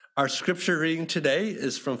Our scripture reading today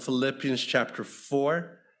is from Philippians chapter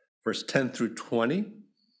 4, verse 10 through 20.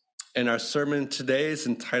 And our sermon today is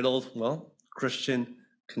entitled, Christian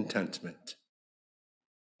Contentment.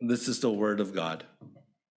 This is the word of God.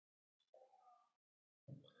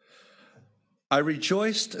 I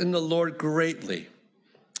rejoiced in the Lord greatly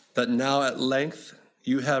that now at length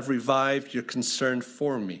you have revived your concern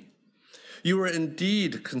for me. You were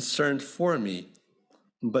indeed concerned for me,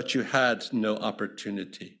 but you had no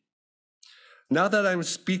opportunity. Now that I'm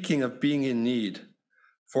speaking of being in need,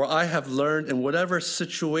 for I have learned in whatever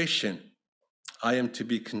situation I am to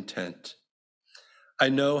be content. I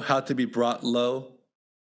know how to be brought low,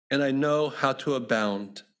 and I know how to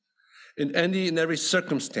abound. In any and every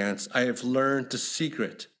circumstance, I have learned the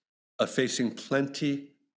secret of facing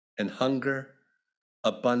plenty and hunger,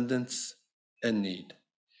 abundance and need.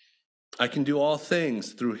 I can do all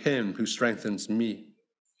things through him who strengthens me.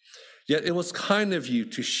 Yet it was kind of you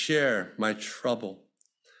to share my trouble.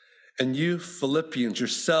 And you, Philippians,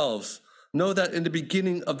 yourselves know that in the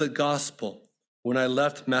beginning of the gospel, when I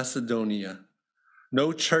left Macedonia,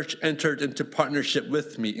 no church entered into partnership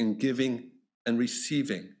with me in giving and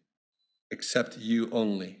receiving, except you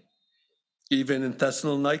only. Even in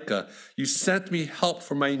Thessalonica, you sent me help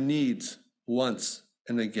for my needs once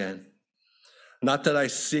and again. Not that I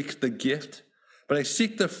seek the gift, but I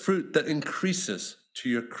seek the fruit that increases to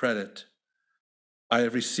your credit. I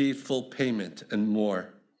have received full payment and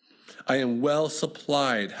more. I am well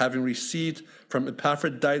supplied, having received from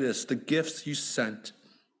Epaphroditus the gifts you sent,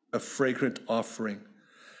 a fragrant offering,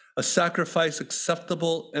 a sacrifice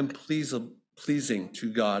acceptable and pleasing to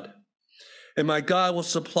God. And my God will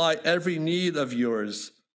supply every need of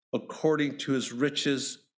yours according to his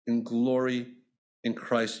riches in glory in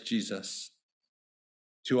Christ Jesus.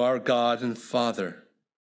 To our God and Father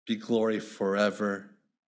be glory forever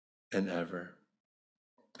and ever.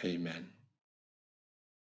 Amen.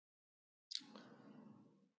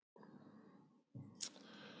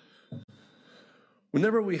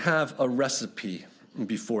 Whenever we have a recipe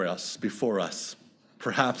before us,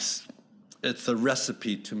 perhaps it's a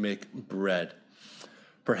recipe to make bread.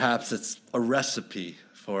 Perhaps it's a recipe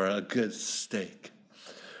for a good steak.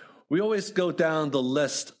 We always go down the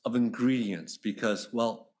list of ingredients because,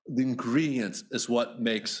 the ingredients is what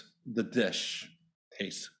makes the dish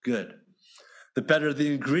taste good. The better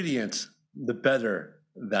the ingredients, the better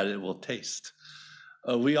that it will taste.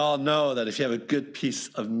 We all know that if you have a good piece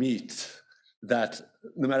of meat, that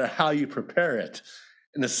no matter how you prepare it,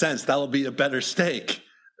 in a sense, that will be a better steak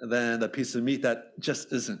than the piece of meat that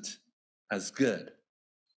just isn't as good.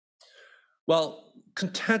 Well,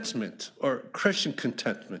 contentment or Christian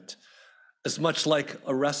contentment is much like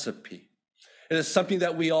a recipe. It is something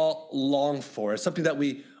that we all long for. It's something that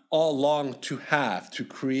we all long to have, to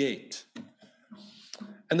create.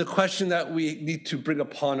 And the question that we need to bring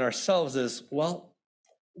upon ourselves is, what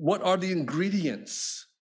are the ingredients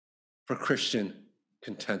for Christian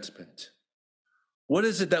contentment? What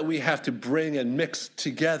is it that we have to bring and mix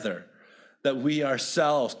together that we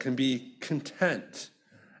ourselves can be content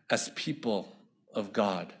as people of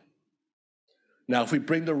God? Now, if we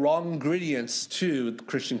bring the wrong ingredients to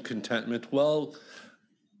Christian contentment,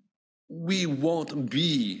 we won't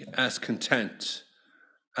be as content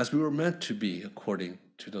as we were meant to be according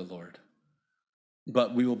to the Lord.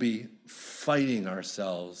 But we will be fighting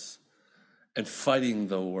ourselves and fighting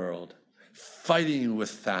the world, fighting with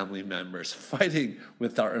family members, fighting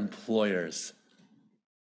with our employers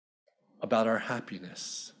about our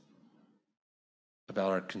happiness,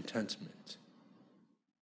 about our contentment.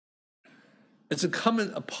 It's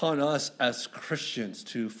incumbent upon us as Christians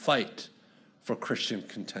to fight for Christian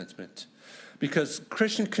contentment, because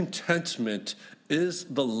Christian contentment is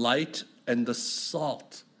the light and the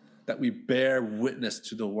salt that we bear witness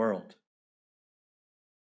to the world.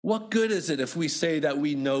 What good is it if we say that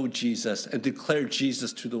we know Jesus and declare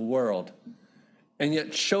Jesus to the world, and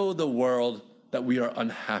yet show the world that we are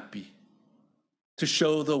unhappy, to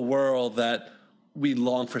show the world that we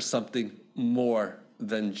long for something more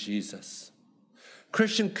than Jesus?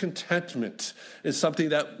 Christian contentment is something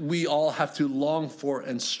that we all have to long for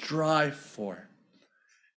and strive for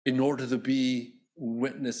in order to be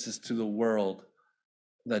witnesses to the world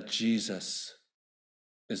that Jesus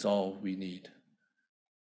is all we need.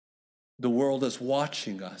 The world is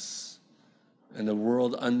watching us, and the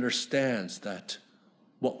world understands that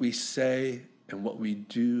what we say and what we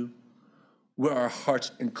do, where our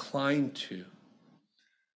hearts incline to,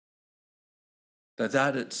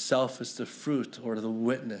 that itself is the fruit or the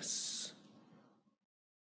witness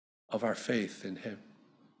of our faith in him.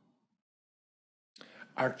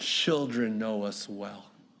 Our children know us well.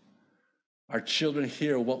 Our children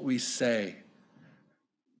hear what we say,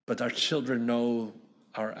 but our children know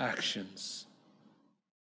our actions.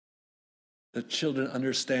 The children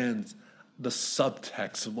understand the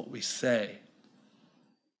subtext of what we say,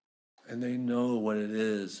 and they know what it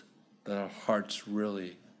is that our hearts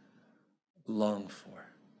really long for.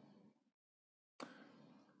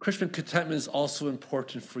 Christian contentment is also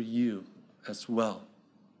important for you as well.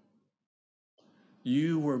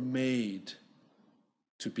 You were made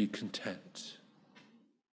to be content.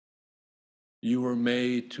 You were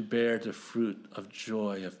made to bear the fruit of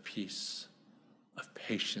joy, of peace, of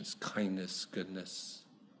patience, kindness, goodness,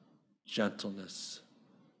 gentleness,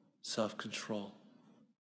 self-control.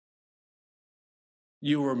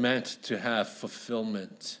 You were meant to have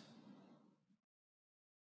fulfillment.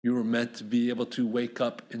 You were meant to be able to wake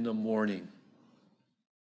up in the morning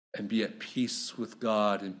and be at peace with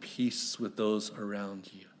God and peace with those around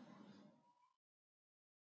you.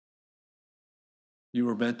 You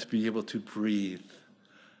were meant to be able to breathe,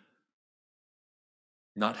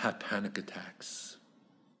 not have panic attacks,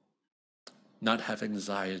 not have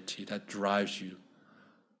anxiety that drives you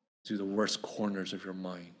to the worst corners of your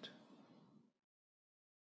mind.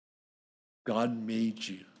 God made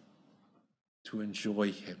you to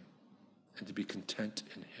enjoy him and to be content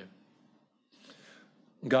in him.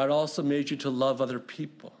 God also made you to love other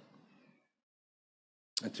people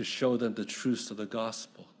and to show them the truths of the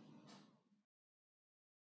gospel.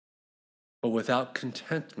 But without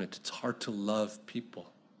contentment, it's hard to love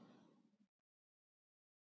people.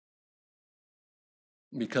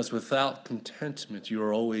 Because without contentment, you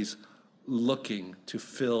are always looking to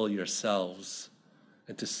fill yourselves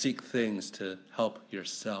and to seek things to help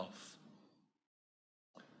yourself.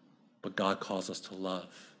 But God calls us to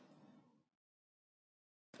love.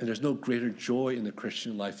 And there's no greater joy in the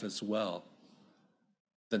Christian life as well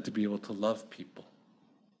than to be able to love people,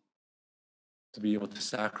 to be able to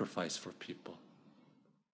sacrifice for people,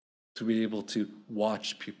 to be able to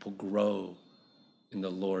watch people grow in the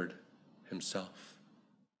Lord himself.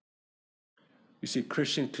 You see,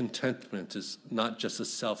 Christian contentment is not just a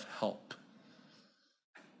self-help.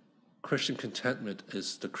 Christian contentment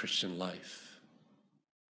is the Christian life.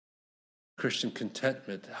 Christian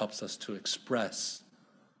contentment helps us to express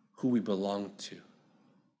who we belong to.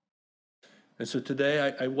 And so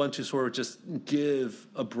today I want to sort of just give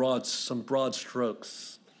some broad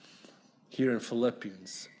strokes here in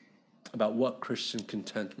Philippians about what Christian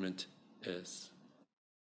contentment is.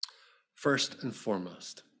 First and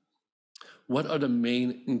foremost, what are the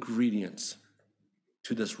main ingredients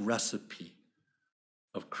to this recipe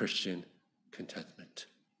of Christian contentment?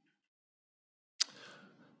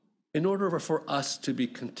 In order for us to be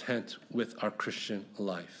content with our Christian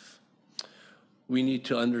life, we need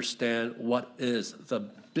to understand what is the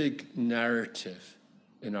big narrative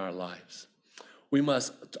in our lives. We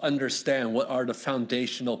must understand what are the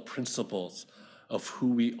foundational principles of who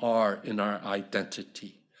we are in our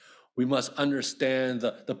identity. We must understand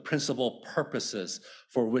the principal purposes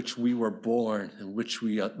for which we were born and which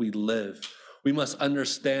we live. We must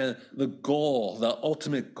understand the goal, the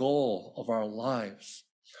ultimate goal of our lives.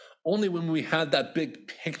 Only when we have that big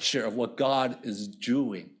picture of what God is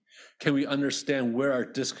doing can we understand where our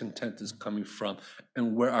discontent is coming from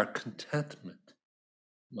and where our contentment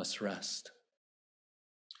must rest.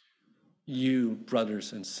 You,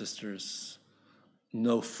 brothers and sisters,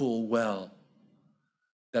 know full well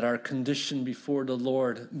that our condition before the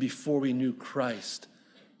Lord, before we knew Christ,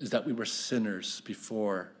 is that we were sinners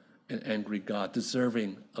before an angry God,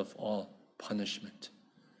 deserving of all punishment.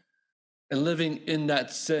 And living in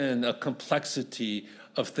that sin, a complexity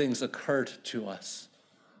of things occurred to us.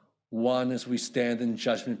 One, as we stand in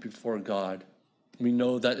judgment before God, we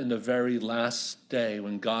know that in the very last day,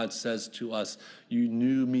 when God says to us, "You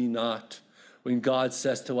knew me not," when God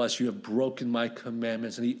says to us, "You have broken my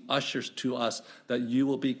commandments," and he ushers to us that you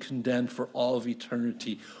will be condemned for all of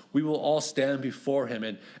eternity, we will all stand before him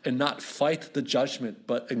and not fight the judgment,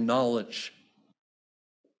 but acknowledge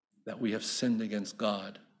that we have sinned against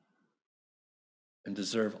God and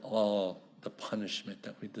deserve all the punishment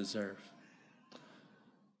that we deserve.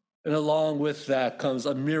 And along with that comes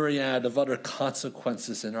a myriad of other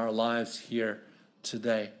consequences in our lives here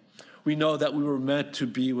today. We know that we were meant to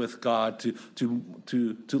be with God,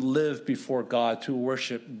 to live before God, to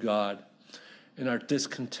worship God. And our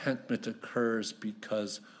discontentment occurs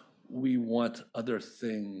because we want other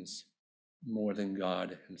things more than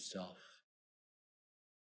God himself.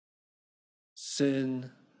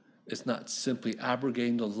 Sin is not simply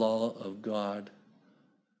abrogating the law of God,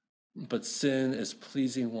 but sin is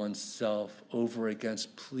pleasing oneself over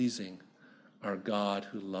against pleasing our God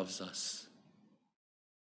who loves us.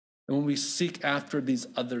 And when we seek after these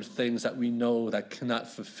other things that we know that cannot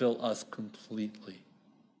fulfill us completely,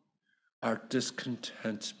 our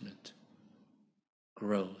discontentment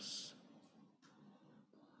grows.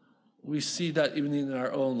 We see that even in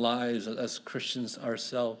our own lives as Christians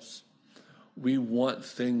ourselves. We want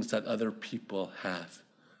things that other people have,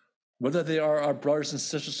 whether they are our brothers and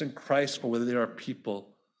sisters in Christ or whether they are people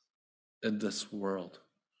in this world.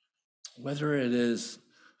 Whether it is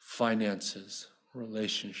finances,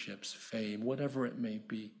 relationships, fame, whatever it may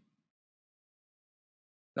be.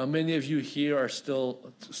 Now, many of you here are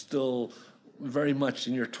still very much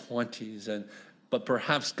in your 20s, but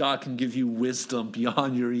perhaps God can give you wisdom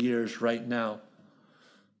beyond your years right now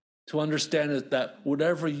to understand that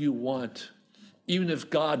whatever you want, even if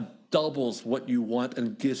God doubles what you want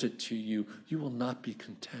and gives it to you, you will not be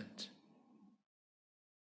content.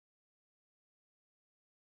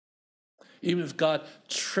 Even if God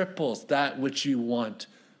triples that which you want,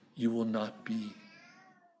 you will not be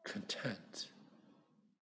content.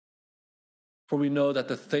 For we know that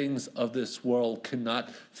the things of this world cannot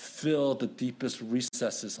fill the deepest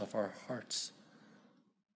recesses of our hearts.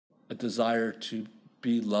 A desire to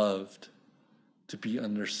be loved, to be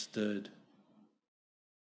understood.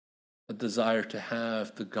 A desire to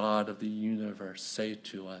have the God of the universe say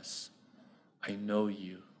to us, I know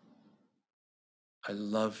you. I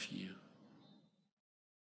love you.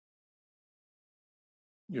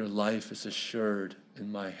 Your life is assured in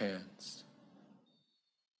my hands.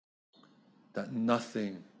 That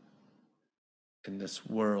nothing in this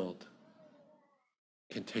world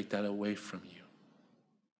can take that away from you.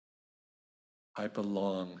 I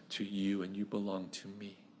belong to you and you belong to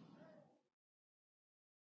me.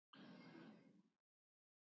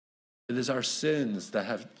 It is our sins that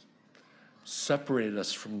have separated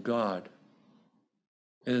us from God.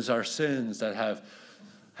 It is our sins that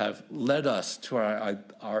have led us to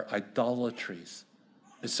our idolatries.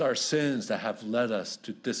 It's our sins that have led us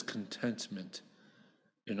to discontentment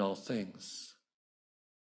in all things.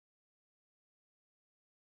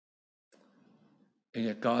 And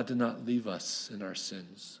yet God did not leave us in our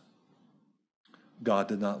sins. God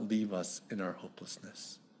did not leave us in our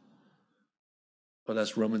hopelessness. But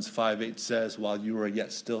as Romans 5:8 says, while you were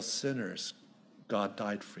yet still sinners, God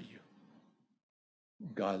died for you.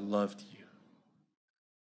 God loved you.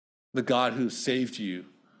 The God who saved you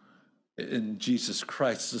in Jesus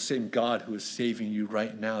Christ is the same God who is saving you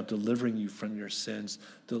right now, delivering you from your sins,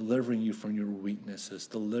 delivering you from your weaknesses,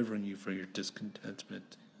 delivering you from your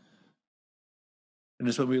discontentment. And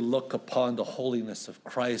it's when we look upon the holiness of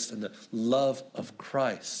Christ and the love of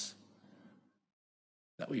Christ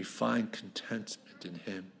that we find contentment in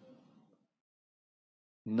him.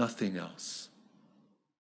 Nothing else.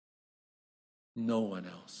 No one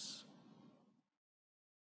else.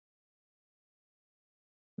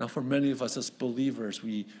 Now, for many of us as believers,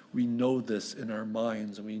 we know this in our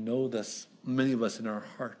minds, and we know this, many of us, in our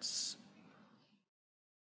hearts.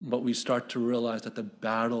 But we start to realize that the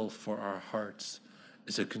battle for our hearts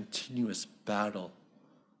is a continuous battle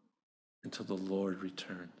until the Lord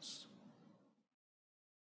returns.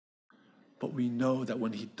 But we know that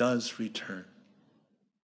when he does return,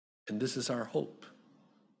 and this is our hope,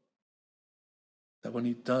 that when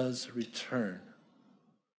he does return,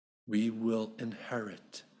 we will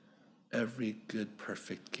inherit every good,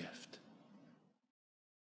 perfect gift.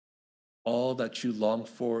 All that you long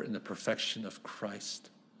for in the perfection of Christ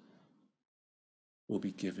will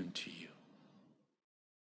be given to you.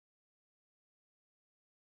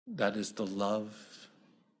 That is the love,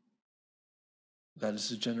 that is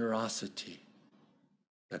the generosity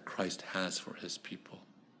that Christ has for his people.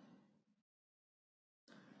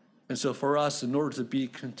 And so for us, in order to be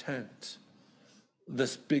content,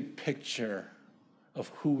 this big picture of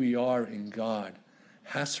who we are in God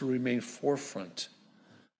has to remain forefront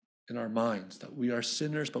in our minds, that we are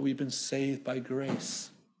sinners, but we've been saved by grace.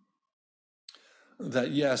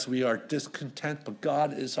 That yes, we are discontent, but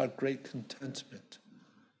God is our great contentment.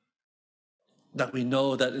 That we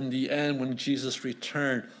know that in the end, when Jesus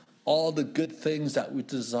returned, all the good things that we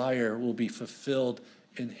desire will be fulfilled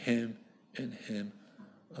in him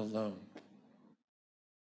alone.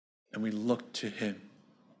 And we look to him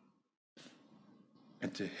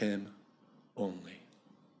and to him only.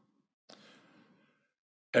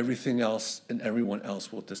 Everything else and everyone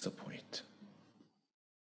else will disappoint.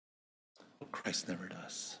 But Christ never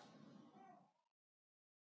does.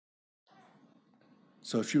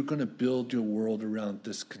 So if you're going to build your world around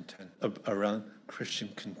discontent, around Christian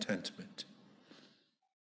contentment,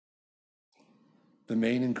 the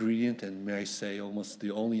main ingredient, and may I say almost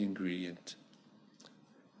the only ingredient,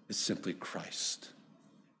 is simply Christ.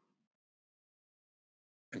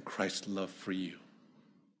 and Christ's love for you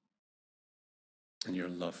and your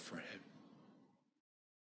love for him.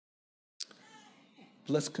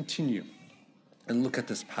 Let's continue and look at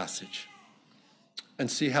this passage and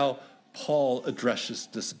see how Paul addresses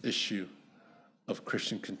this issue of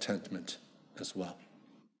Christian contentment as well.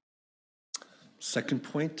 Second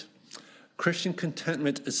point, Christian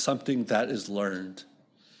contentment is something that is learned.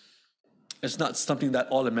 It's not something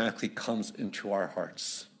that automatically comes into our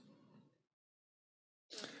hearts.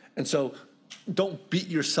 And so don't beat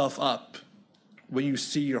yourself up when you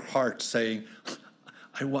see your heart saying,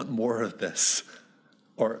 I want more of this,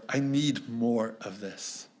 or I need more of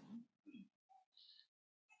this.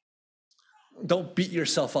 Don't beat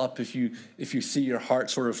yourself up if you see your heart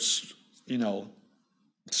sort of,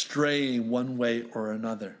 straying one way or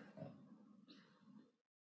another.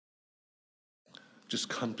 Just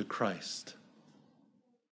come to Christ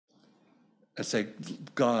and say,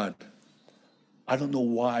 God, I don't know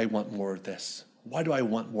why I want more of this. Why do I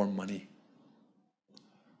want more money?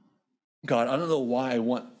 God, I don't know why I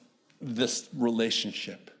want this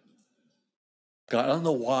relationship. God, I don't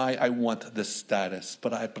know why I want this status,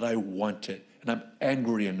 but I want it. And I'm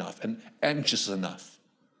angry enough and anxious enough.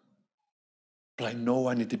 But I know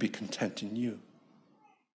I need to be content in you.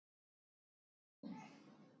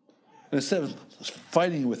 And instead of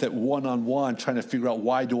fighting with it one-on-one, trying to figure out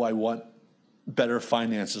why do I want better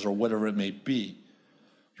finances or whatever it may be,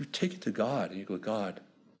 you take it to God and you go, God,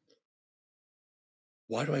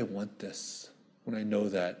 why do I want this when I know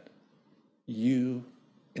that you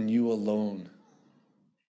and you alone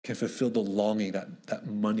can fulfill the longing that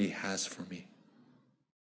money has for me?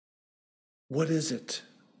 What is it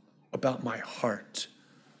about my heart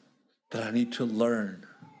that I need to learn?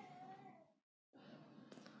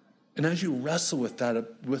 And as you wrestle with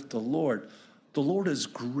that with the Lord is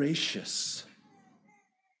gracious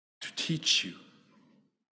to teach you,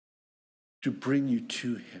 to bring you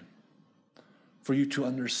to him, for you to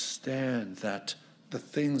understand that the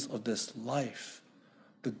things of this life,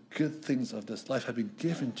 the good things of this life have been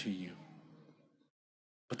given to you,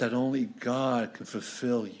 but that only God can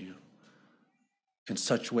fulfill you in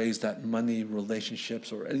such ways that money,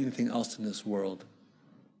 relationships, or anything else in this world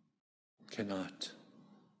cannot.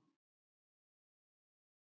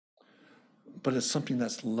 But it's something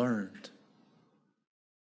that's learned.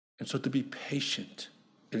 And so to be patient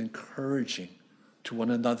and encouraging to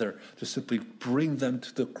one another, to simply bring them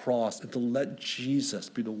to the cross and to let Jesus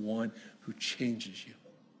be the one who changes you.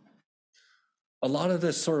 A lot of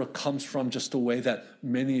this sort of comes from just the way that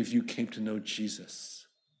many of you came to know Jesus.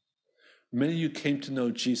 Many of you came to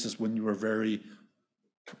know Jesus when you were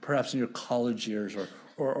perhaps in your college years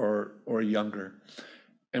or younger.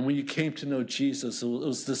 And when you came to know Jesus, it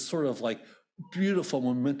was this sort of like beautiful,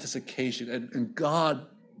 momentous occasion. And God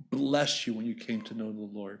bless you when you came to know the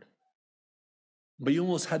Lord. But you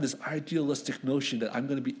almost had this idealistic notion that I'm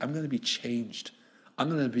going to be changed. I'm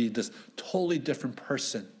going to be this totally different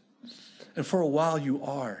person. And for a while you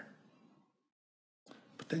are.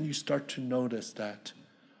 But then you start to notice that,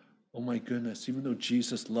 oh my goodness, even though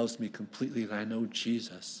Jesus loves me completely and I know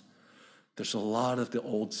Jesus, there's a lot of the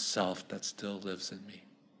old self that still lives in me.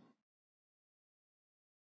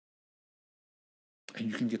 And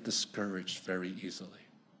you can get discouraged very easily.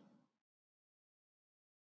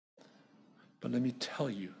 But let me tell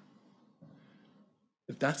you,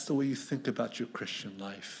 if that's the way you think about your Christian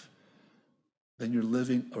life, then you're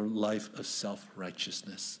living a life of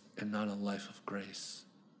self-righteousness and not a life of grace.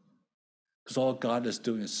 Because all God is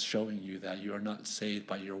doing is showing you that you are not saved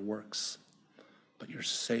by your works, but you're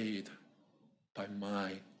saved by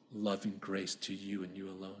my loving grace to you and you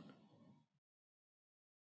alone.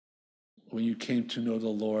 When you came to know the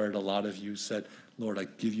Lord, a lot of you said, Lord, I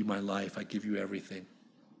give you my life, I give you everything.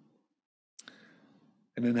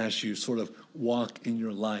 And then as you sort of walk in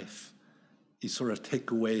your life, you sort of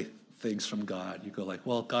take away things from God. You go like,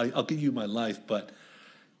 well, God, I'll give you my life, but,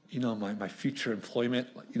 my future employment,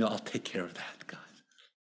 I'll take care of that,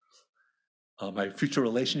 God. My future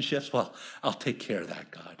relationships, well, I'll take care of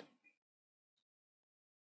that, God.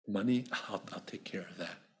 Money, I'll take care of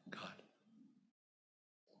that, God.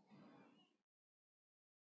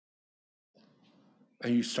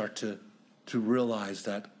 And you start to realize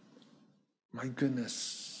that, my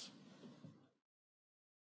goodness,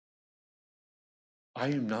 I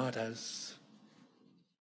am not as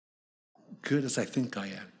good as I think I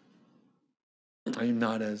am. I am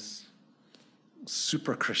not as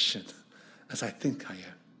super Christian as I think I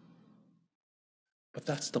am. But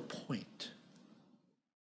that's the point.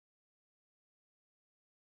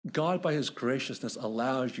 God, by his graciousness,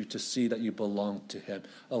 allows you to see that you belong to him,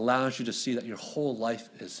 allows you to see that your whole life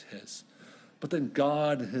is his. But then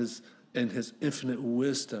God, in his infinite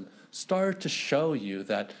wisdom, started to show you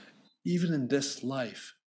that even in this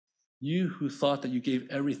life, you who thought that you gave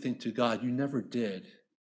everything to God, you never did.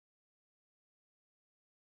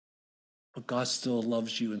 But God still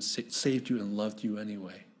loves you and saved you and loved you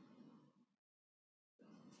anyway.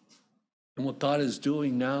 And what God is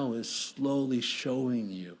doing now is slowly showing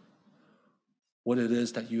you what it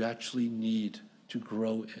is that you actually need to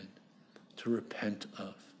grow in, to repent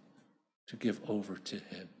of, to give over to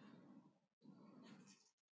him.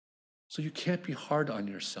 So you can't be hard on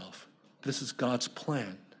yourself. This is God's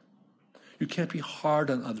plan. You can't be hard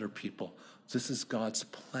on other people. This is God's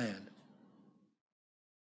plan.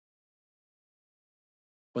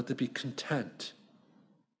 But to be content,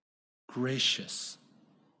 gracious,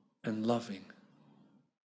 and loving.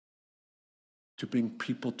 To bring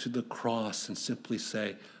people to the cross and simply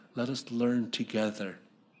say, let us learn together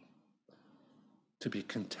to be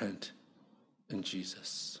content in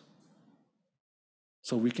Jesus.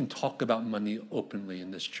 So we can talk about money openly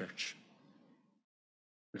in this church,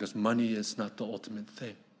 because money is not the ultimate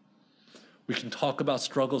thing. We can talk about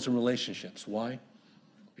struggles in relationships. Why?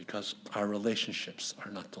 Because our relationships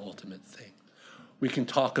are not the ultimate thing. We can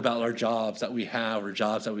talk about our jobs that we have or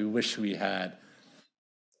jobs that we wish we had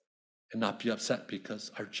and not be upset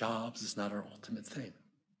because our jobs is not our ultimate thing.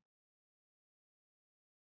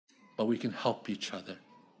 But we can help each other.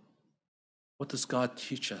 What does God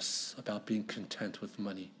teach us about being content with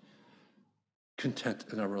money? Content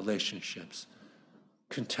in our relationships,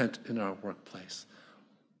 content in our workplace.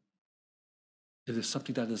 It is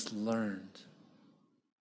something that is learned.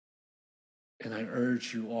 And I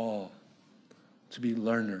urge you all to be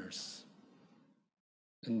learners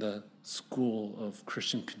in the school of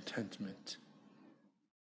Christian contentment.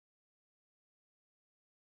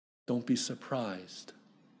 Don't be surprised,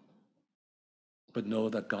 but know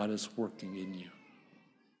that God is working in you.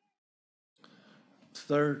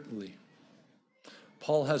 Thirdly,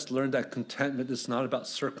 Paul has learned that contentment is not about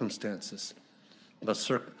circumstances,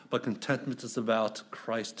 but contentment is about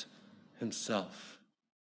Christ himself.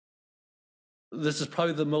 This is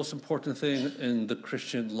probably the most important thing in the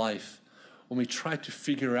Christian life when we try to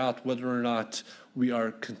figure out whether or not we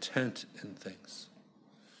are content in things.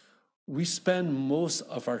 We spend most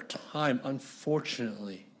of our time,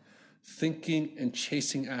 unfortunately, thinking and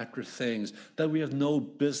chasing after things that we have no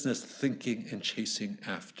business thinking and chasing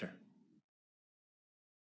after.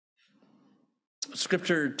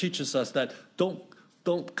 Scripture teaches us that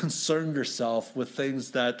don't concern yourself with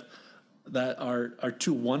things that are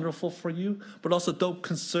too wonderful for you, but also don't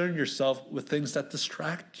concern yourself with things that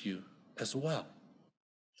distract you as well.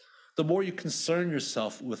 The more you concern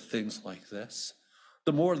yourself with things like this,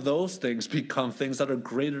 the more those things become things that are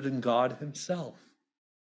greater than God himself.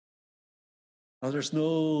 Now, there's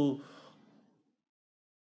nothing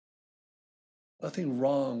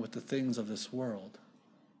wrong with the things of this world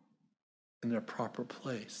in their proper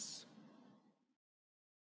place.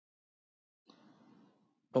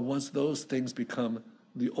 But once those things become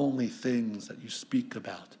the only things that you speak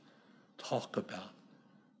about, talk about,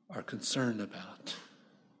 are concerned about,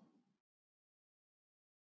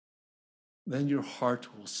 then your heart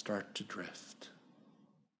will start to drift.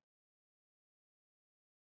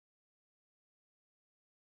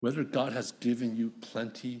 Whether God has given you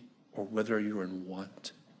plenty or whether you're in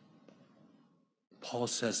want, Paul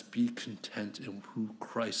says, be content in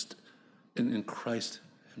Christ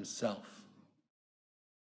himself.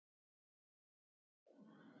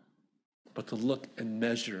 But to look and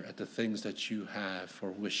measure at the things that you have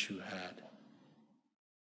or wish you had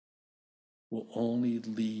will only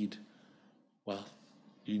lead, well,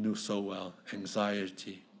 you knew so well,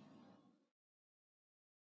 anxiety,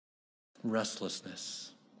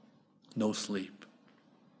 restlessness, no sleep,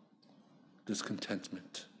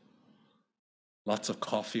 discontentment, lots of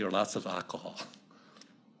coffee or lots of alcohol.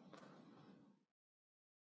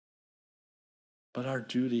 But our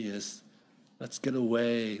duty is, let's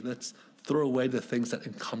throw away the things that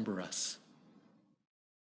encumber us.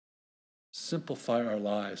 Simplify our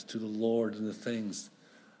lives to the Lord and the things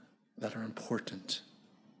that are important.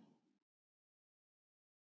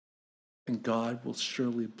 And God will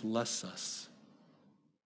surely bless us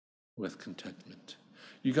with contentment.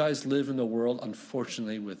 You guys live in a world,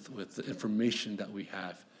 unfortunately, with the information that we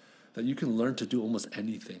have, that you can learn to do almost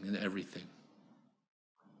anything and everything.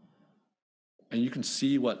 And you can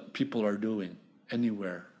see what people are doing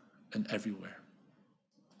anywhere and everywhere,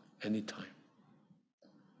 anytime.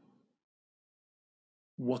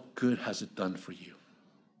 What good has it done for you?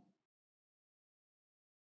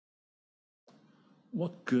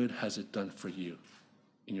 What good has it done for you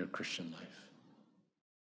in your Christian life?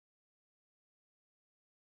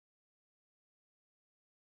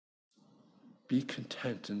 Be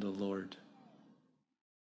content in the Lord.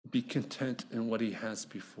 Be content in what he has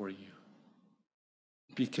before you.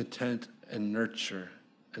 Be content and nurture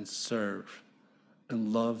and serve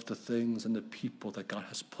and love the things and the people that God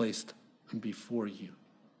has placed before you.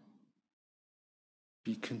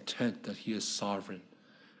 Be content that he is sovereign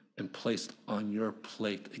and placed on your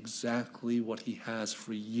plate exactly what he has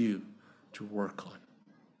for you to work on.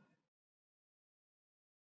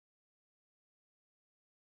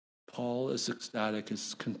 Paul is ecstatic,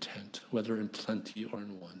 is content, whether in plenty or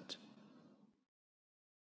in want.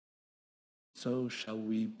 So shall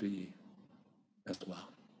we be as well.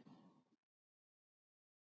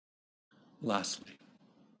 Lastly,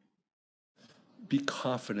 be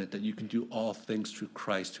confident that you can do all things through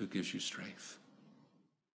Christ who gives you strength.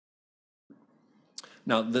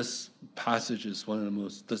 Now, this passage is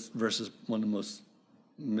this verse is one of the most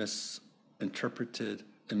misinterpreted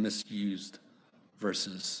and misused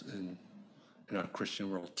verses in our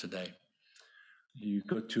Christian world today. You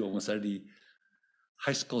go to almost any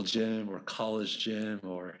high school gym or college gym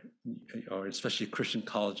or especially Christian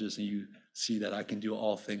colleges, and you see that I can do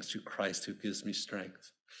all things through Christ who gives me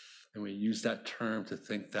strength. And we use that term to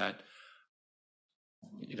think that,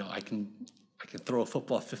 I can throw a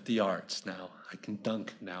football 50 yards now. I can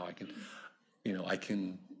dunk now. I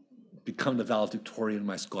can become the valedictorian in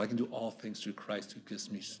my school. I can do all things through Christ who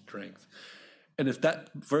gives me strength. And if that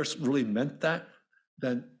verse really meant that,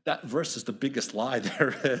 then that verse is the biggest lie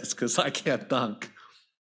there is, because I can't dunk.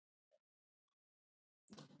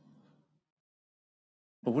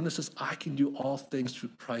 But when it says, I can do all things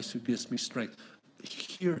through Christ who gives me strength,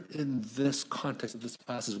 here in this context of this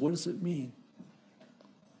passage, what does it mean?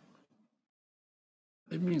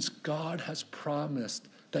 It means God has promised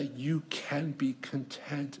that you can be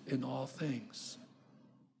content in all things.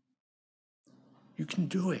 You can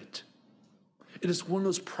do it. It is one of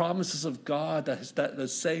those promises of God that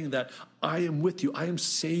is saying that I am with you, I am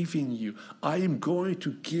saving you, I am going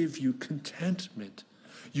to give you contentment.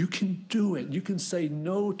 You can do it. You can say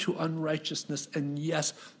no to unrighteousness and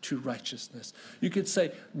yes to righteousness. You can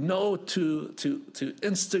say no to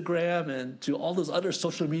Instagram and to all those other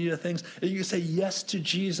social media things. And you can say yes to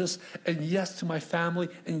Jesus and yes to my family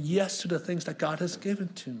and yes to the things that God has given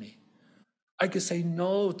to me. I can say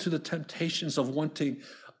no to the temptations of wanting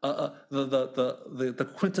the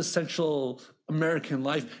quintessential American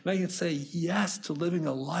life. And I can say yes to living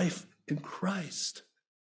a life in Christ.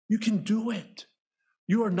 You can do it.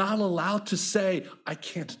 You are not allowed to say, I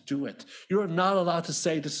can't do it. You are not allowed to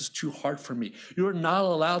say, this is too hard for me. You are not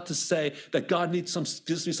allowed to say that God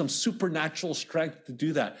gives me some supernatural strength to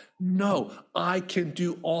do that. No, I can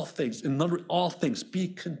do all things. In other words, all things, be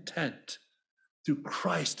content through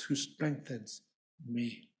Christ who strengthens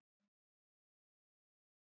me.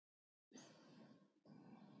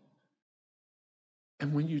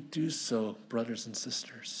 And when you do so, brothers and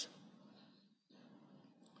sisters,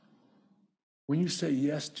 when you say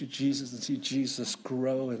yes to Jesus and see Jesus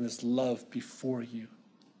grow in his love before you,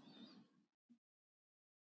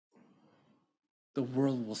 the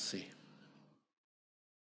world will see.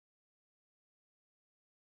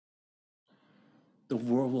 The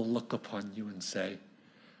world will look upon you and say,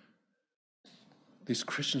 these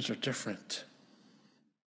Christians are different.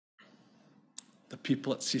 The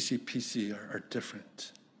people at CCPC are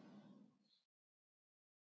different.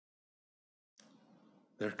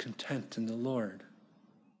 They're content in the Lord.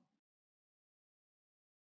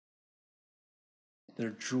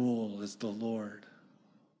 Their jewel is the Lord.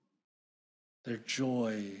 Their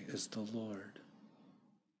joy is the Lord.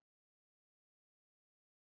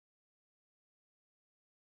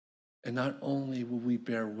 And not only will we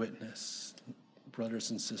bear witness,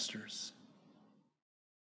 brothers and sisters,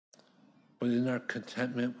 but in our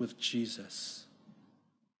contentment with Jesus,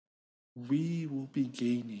 we will be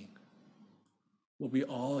gaining what we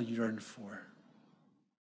all yearn for: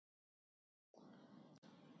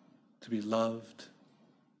 to be loved,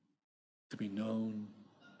 to be known,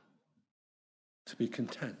 to be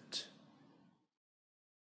content.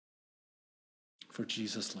 For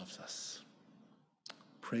Jesus loves us.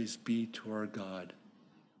 Praise be to our God.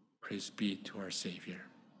 Praise be to our Savior.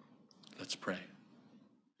 Let's pray.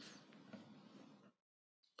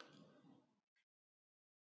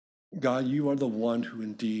 God, you are the one who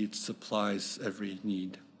indeed supplies every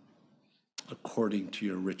need according to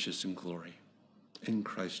your riches and glory in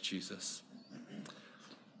Christ Jesus.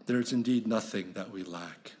 There is indeed nothing that we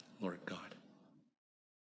lack, Lord God.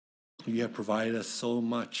 You have provided us so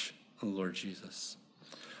much, Lord Jesus,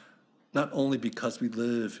 not only because we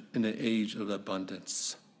live in an age of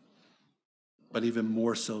abundance, but even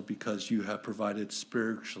more so because you have provided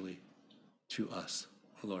spiritually to us,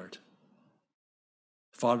 Lord.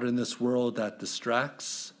 Father, in this world that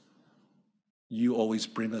distracts, you always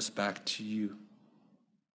bring us back to you,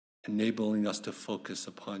 enabling us to focus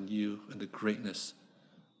upon you and the greatness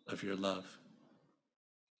of your love.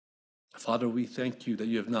 Father, we thank you that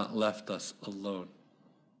you have not left us alone,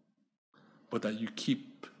 but that you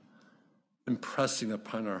keep impressing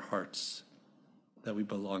upon our hearts that we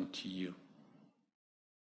belong to you.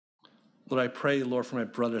 Lord, I pray, Lord, for my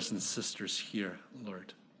brothers and sisters here,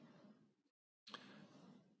 Lord.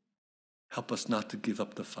 Help us not to give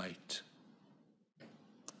up the fight.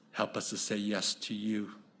 Help us to say yes to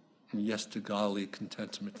you and yes to godly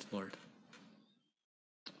contentment, Lord.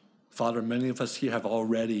 Father, many of us here have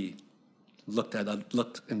already looked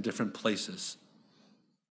in different places.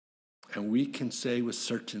 And we can say with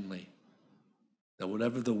certainty that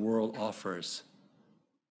whatever the world offers,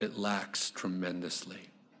 it lacks tremendously.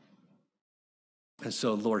 And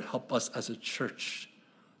so, Lord, help us as a church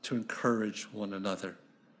to encourage one another,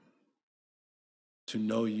 to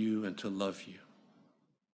know you and to love you.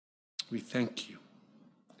 We thank you.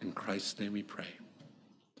 In Christ's name we pray.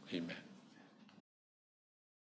 Amen.